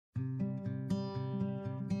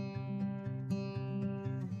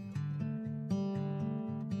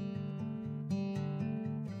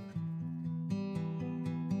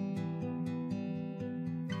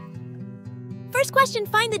First question,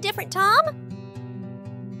 find the different Tom.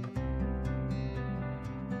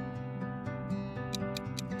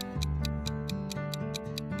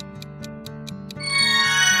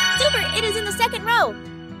 Super, it is in the second row.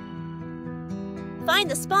 Find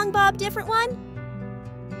the SpongeBob different one.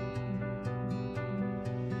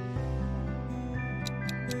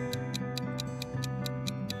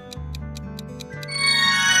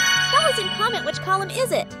 Tell us in comment which column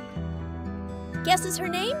is it. Guesses her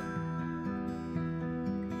name?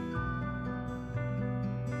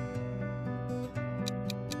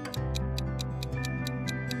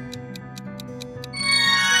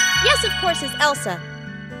 Yes, of course, is Elsa.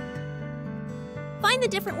 Find the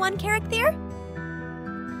different one, Caracthere.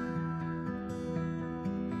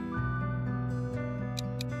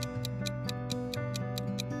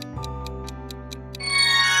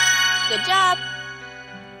 Good job.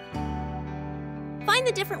 Find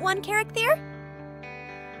the different one, Caracthere.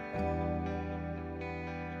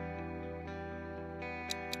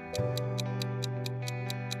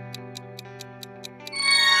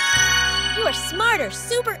 You are smarter,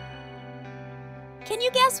 super. Can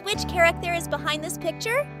you guess which Caracthere is behind this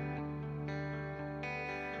picture?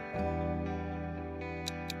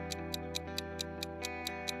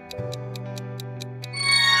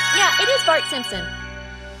 Yeah, it is Bart Simpson.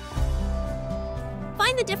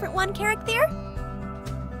 Find the different one, Caracthere.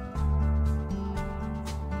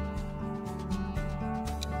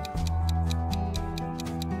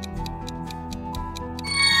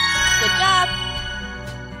 Good job.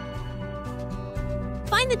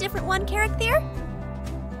 Find the different one, Caracthere.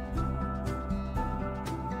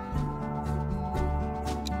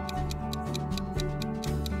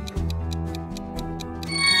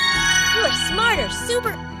 You are smarter,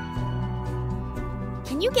 super.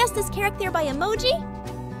 Can you guess this Caracthere by emoji?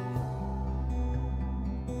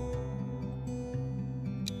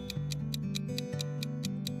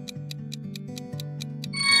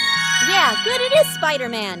 Yeah, good, it is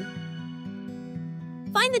Spider-Man.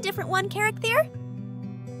 Find the different one, Caracthere.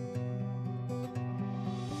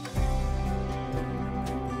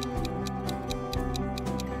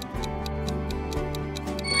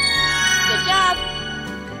 Good job.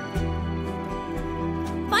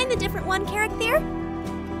 Find the different one, Caracthere.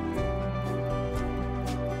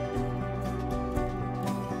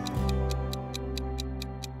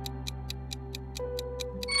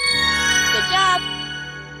 Good job.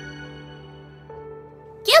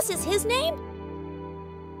 Guess is his name?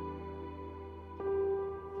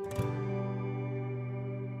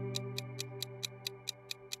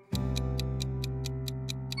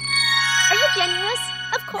 Are you genuine?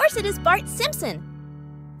 Of course it is Bart Simpson.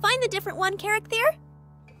 Find the different one, Caracthere.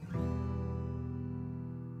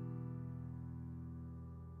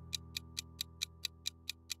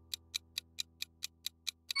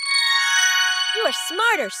 You are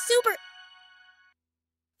smarter, super.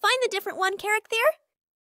 Find the different one, Caracthere.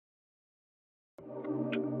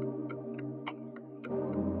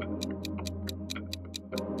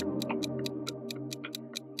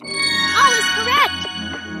 All is correct!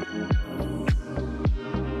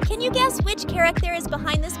 Can you guess which Caracthere is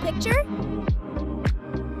behind this picture?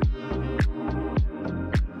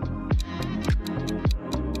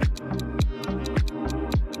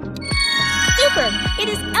 Super! It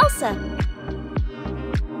is Elsa.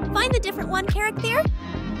 Find the different one, Caracthere.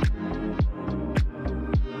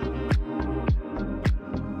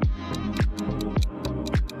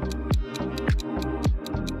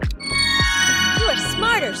 You are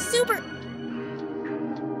smarter, super.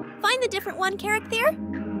 Find the different one, Caracthere.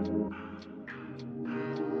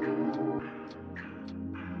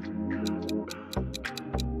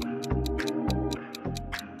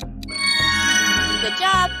 Good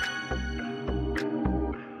job.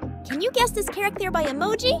 Can you guess this Caracthere by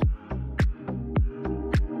emoji?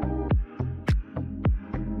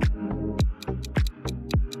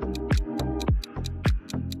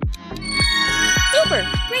 Super!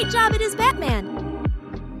 Great job, it is Batman.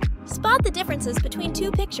 Spot the differences between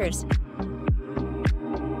two pictures.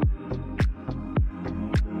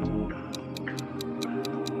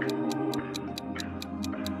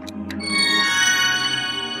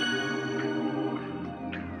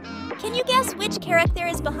 Can you guess which Caracthere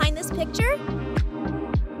is behind this picture?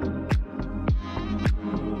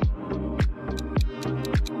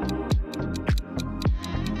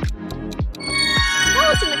 Tell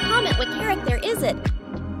us in the comment what Caracthere is it.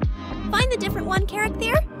 Find the different one,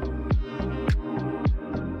 Caracthere.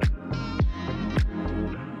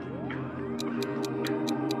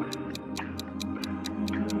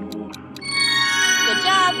 Good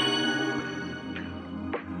job.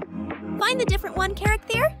 Find the different one,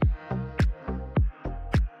 Caracthere.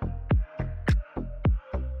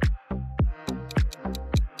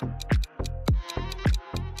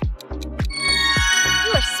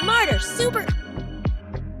 smarter, super...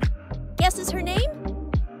 Guesses her name?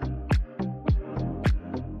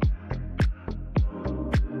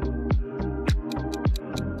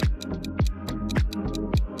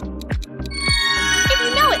 If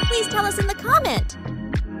you know it, please tell us in the comment.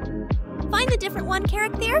 Find the different one,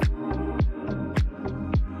 Caracthere.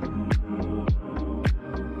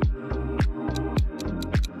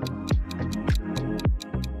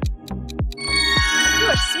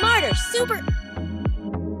 You're smarter, super...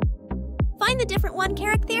 Find the different one,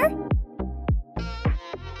 Caracthere.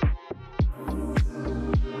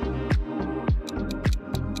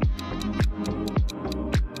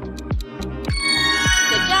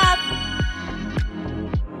 Good job.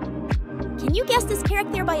 Can you guess this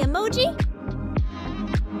Caracthere by emoji?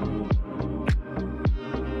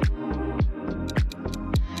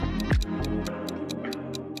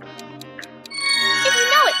 If you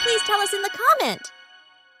know it, please tell us in the comment.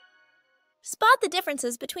 Spot the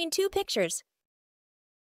differences between two pictures.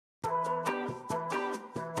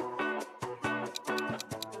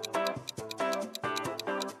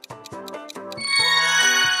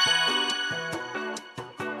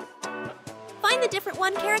 Find the different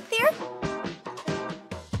one, Caracthere.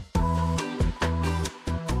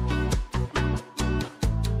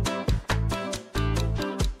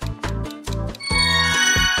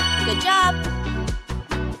 Good job.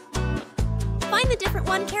 Find the different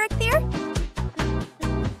one, Caracthere.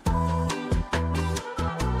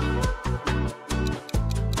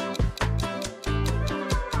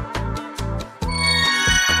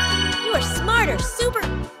 You are smarter, super...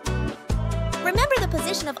 Remember the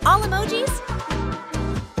position of all emojis?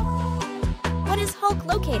 What is Hulk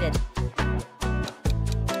located?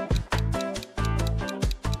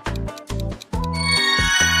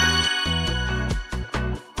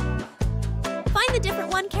 Find the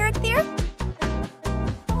different one, Caracthere.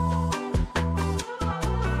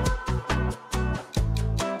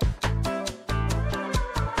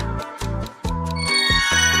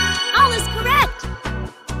 All is correct!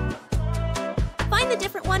 Find the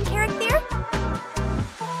different one, Caracthere.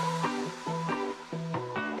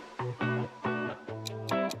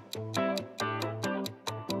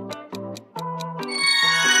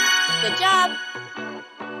 Good job!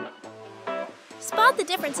 Spot the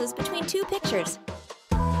differences between two pictures.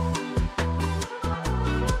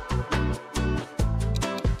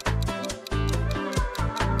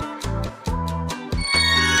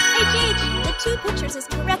 HH, the two pictures is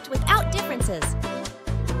correct without differences.